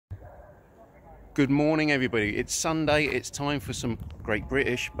Good morning, everybody. It's Sunday. It's time for some Great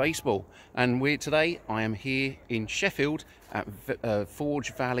British baseball, and today I am here in Sheffield at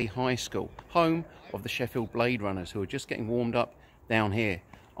Forge Valley High School, home of the Sheffield Bladerunners, who are just getting warmed up down here.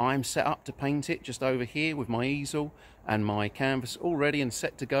 I'm set up to paint it just over here with my easel and my canvas all ready and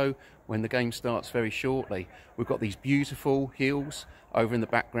set to go when the game starts very shortly. We've got these beautiful hills over in the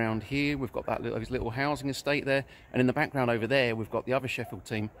background here. We've got that little housing estate there, and in the background over there we've got the other Sheffield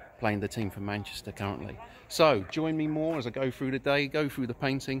team playing the team from Manchester currently. So join me more as I go through the day, go through the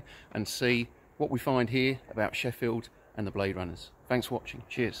painting and see what we find here about Sheffield and the Bladerunners. Thanks for watching.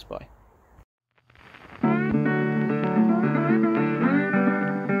 Cheers. Bye.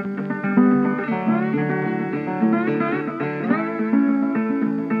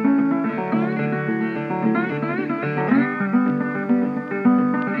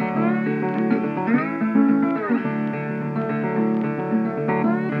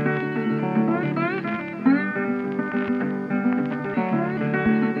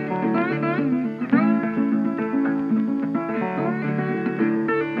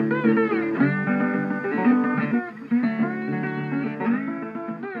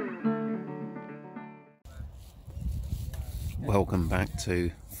 Welcome back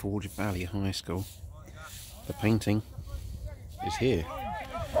to Forge Valley High School. The painting is here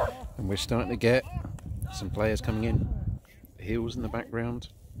and we're starting to get some players coming in. The hills in the background,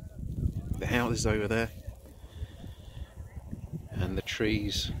 the houses over there, and the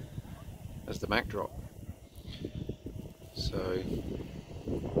trees as the backdrop. So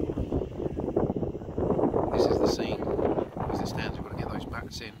this is the scene as it stands. We've got to get those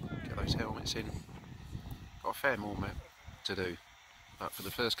bats in, get those helmets in. Got a fair more to do, but for the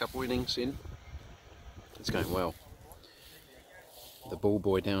first couple innings in, it's going well. The ball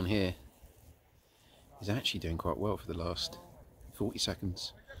boy down here is actually doing quite well for the last 40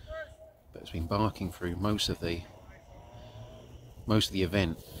 seconds, but it's been barking through most of the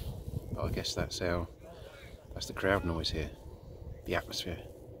event. But I guess that's the crowd noise here, the atmosphere.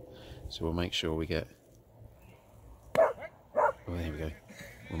 So we'll make sure we get, oh there we go,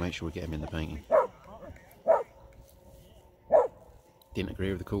 we'll make sure we get him in the painting. Didn't agree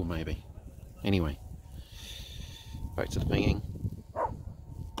with the call, maybe. Anyway, back to the painting.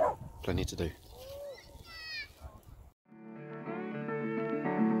 Plenty to do.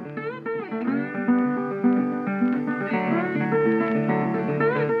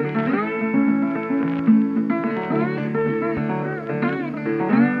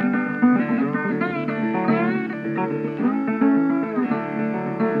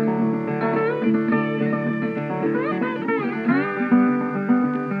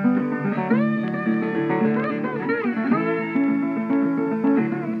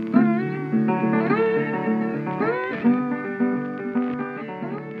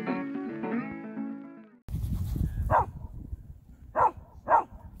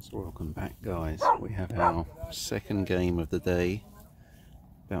 Welcome back, guys. We have our second game of the day,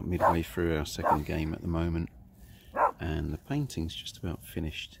 about midway through our second game at the moment, and the painting's just about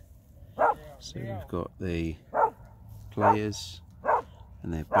finished. So we've got the players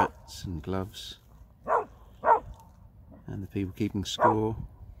and their bats and gloves, and the people keeping score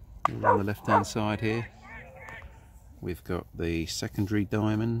all on the left hand side here. We've got the secondary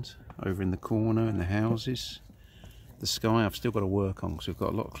diamond over in the corner in the houses. The sky I've still got to work on because we've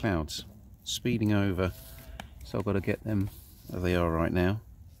got a lot of clouds speeding over, so I've got to get them where they are right now.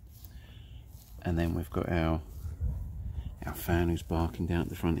 And then we've got our fan who's barking down at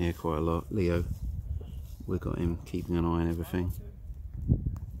the front here quite a lot, Leo. We've got him keeping an eye on everything,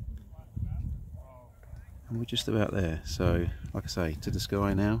 and we're just about there. So like I say, to the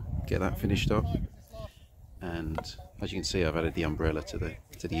sky now, get that finished off. And as you can see, I've added the umbrella to the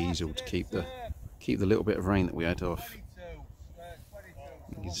easel to keep the little bit of rain that we had off.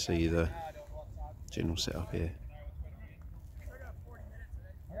 You can see the general setup here.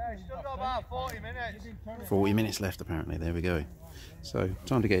 40 minutes left apparently, there we go. So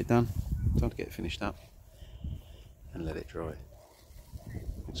time to get it done, time to get it finished up and let it dry.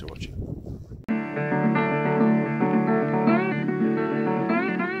 Thanks for watching.